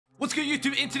What's good,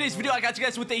 YouTube? In today's video, I got you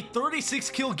guys with a 36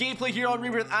 kill gameplay here on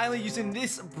Rebirth Island using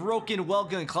this broken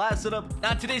Welgun class setup.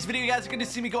 Now, in today's video, you guys are going to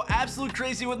see me go absolute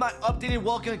crazy with my updated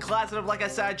Welgun class setup. Like I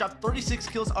said, I dropped 36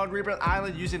 kills on Rebirth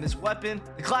Island using this weapon.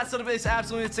 The class setup is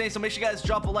absolutely insane, so make sure you guys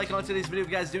drop a like on today's video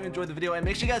if you guys do enjoy the video. And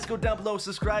make sure you guys go down below,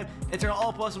 subscribe, and turn on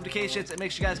all post notifications. And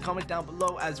make sure you guys comment down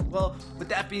below as well. With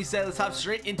that being said, let's hop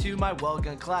straight into my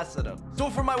Welgun class setup. So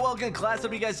for my Welgun class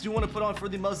setup, you guys do want to put on for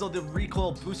the muzzle the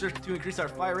recoil booster to increase our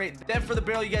fire rate. Then for the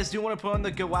barrel, you guys do want to put on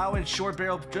the Welgun short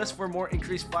barrel just for more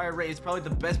increased fire rate. It's probably the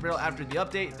best barrel after the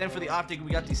update. Then for the optic, we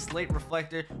got the slate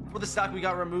reflector. For the stock, we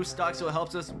got remove stock, so it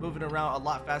helps us moving around a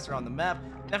lot faster on the map.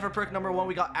 Then for perk number 1,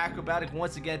 we got acrobatic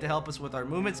once again to help us with our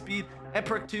movement speed. And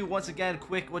perk 2, once again,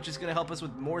 quick, which is going to help us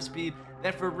with more speed.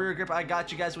 Then for rear grip, I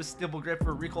got you guys with stipple grip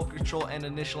for recoil control and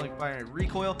initial fire and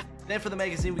recoil. Then for the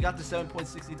magazine, we got the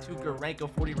 7.62 Garanko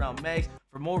 40 round mags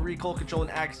for more recoil control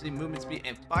and accuracy, movement speed,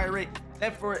 and fire rate.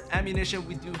 Then for ammunition,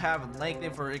 we do have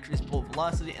lengthen for increased bullet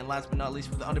velocity, and last but not least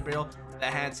for the underbarrel, the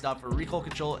hand stop for recoil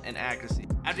control and accuracy.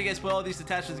 After you guys put all these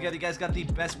attachments together, you guys got the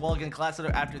best Welgun class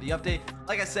setup after the update.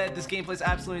 Like I said, this gameplay is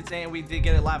absolutely insane. We did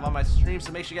get it live on my stream,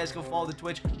 so make sure you guys go follow the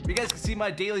Twitch where you guys can see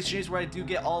my daily streams where I do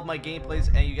get all of my gameplays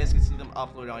and you guys can see them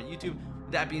uploaded on YouTube.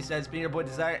 With that being said, it's been your boy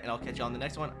Desire, and I'll catch you on the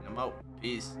next one. And I'm out.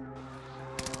 Peace.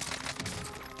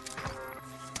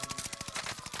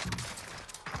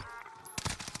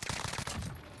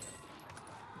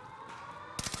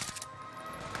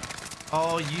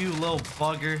 Oh, you little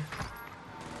bugger.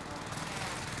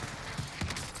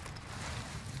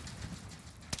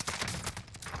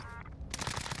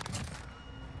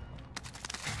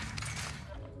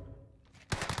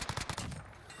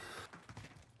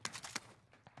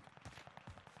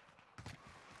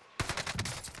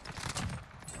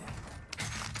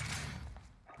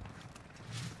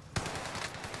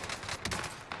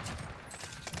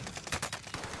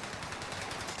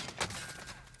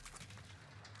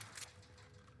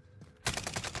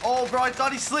 Oh, bro, I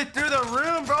thought he slid through the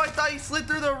room, bro. I thought he slid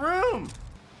through the room.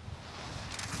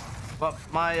 But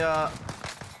my,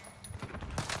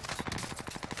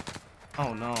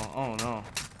 oh, no. Oh, no.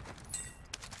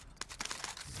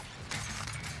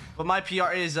 But my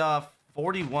PR is,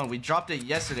 41. We dropped it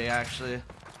yesterday, actually.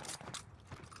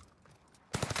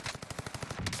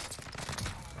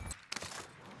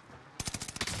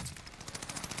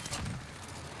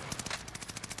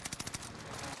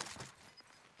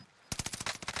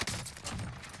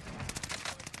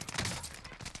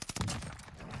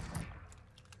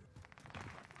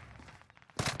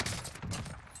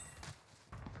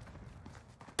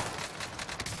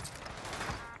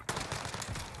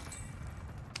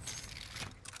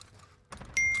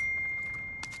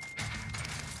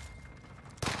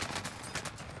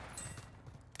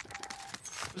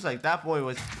 It was like that boy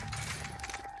was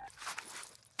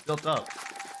built up.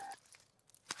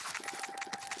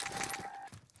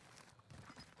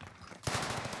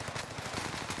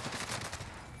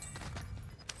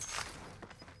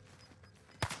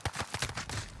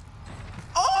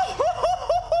 Oh!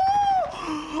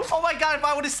 Oh my god, if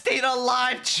I would have stayed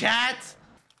alive, chat.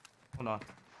 Hold on.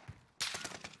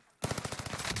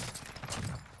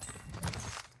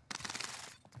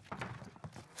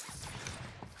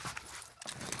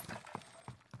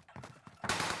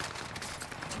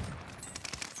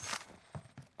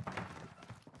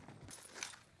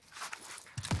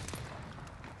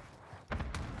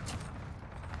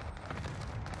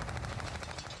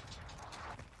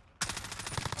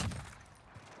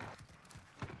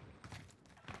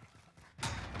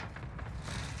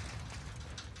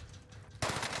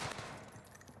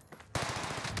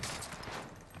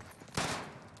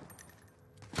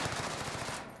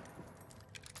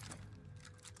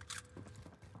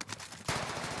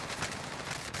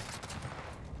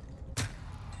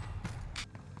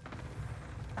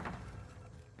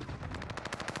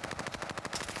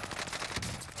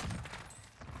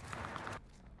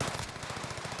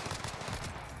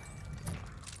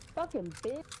 Fucking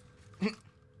bitch.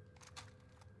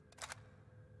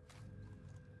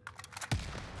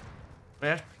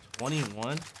 We're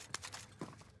 21.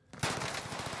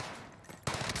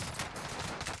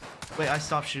 Wait, I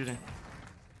stopped shooting.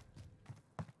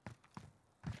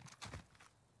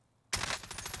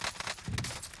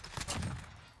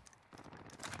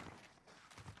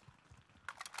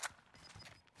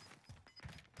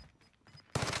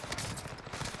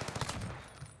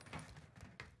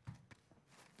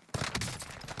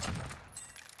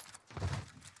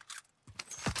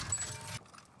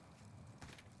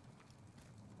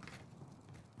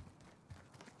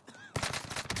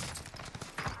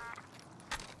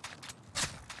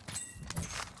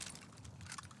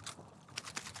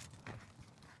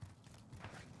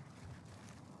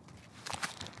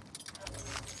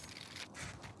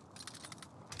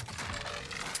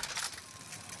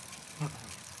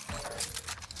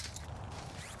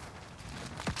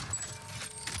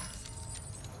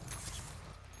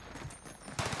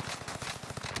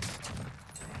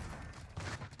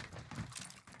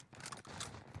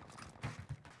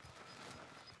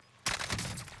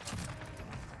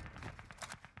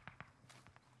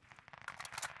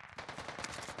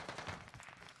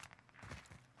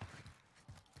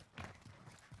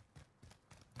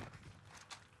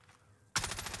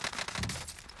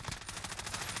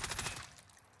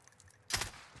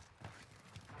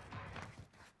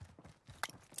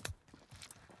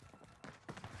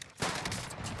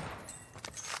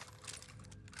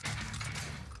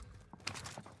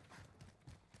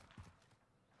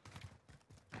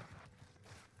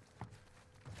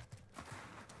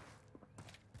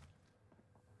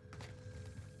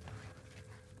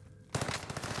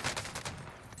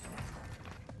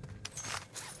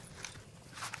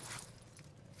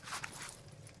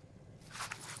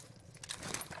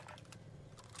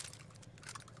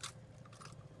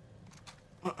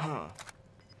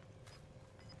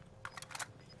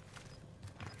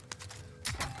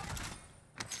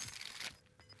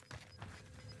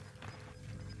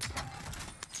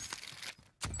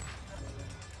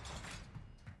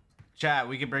 Chat,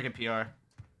 we can break a PR.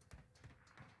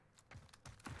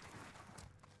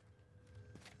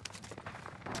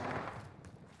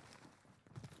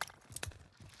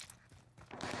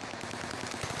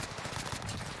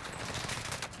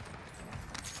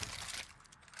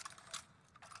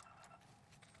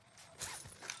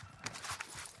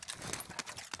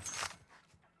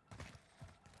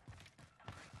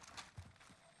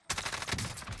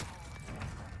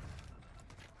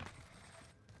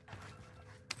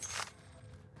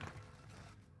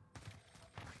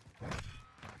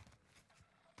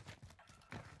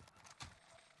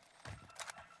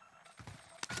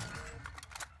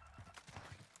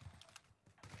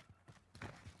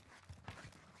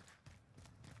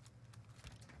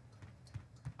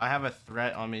 I have a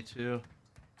threat on me too.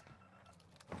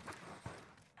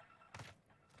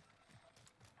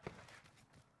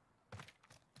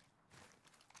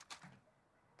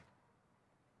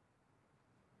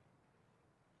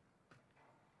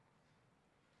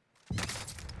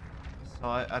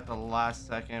 Saw it at the last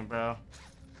second, bro.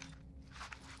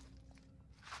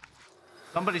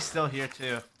 Somebody's still here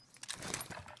too.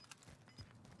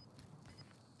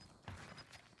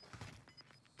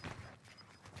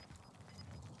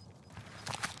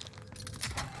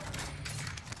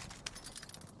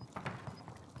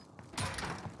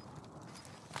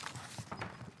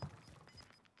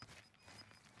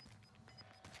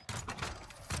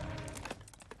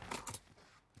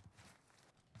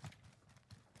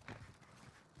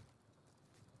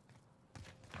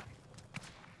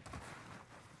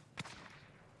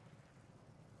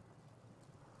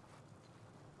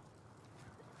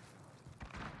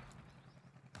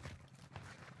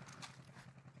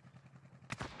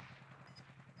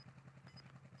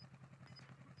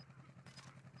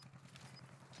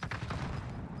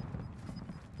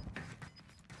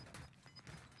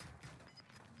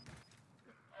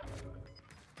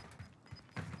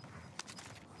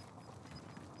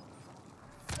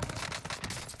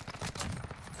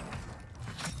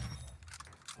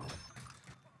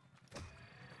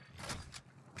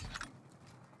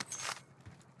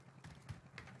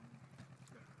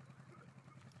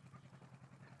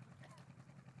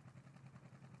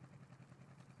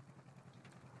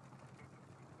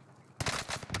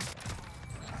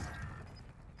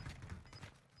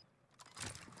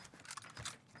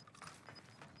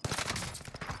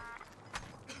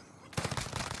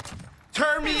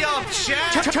 Turn me up,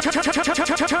 chat!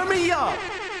 Turn me up!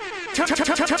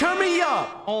 Turn me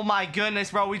up! Oh my goodness,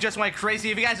 bro, we just went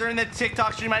crazy. If you guys are in the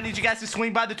TikTok stream, I need you guys to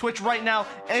swing by the Twitch right now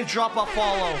and drop a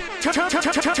follow.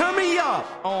 Turn me up!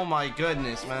 Oh my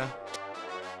goodness, man.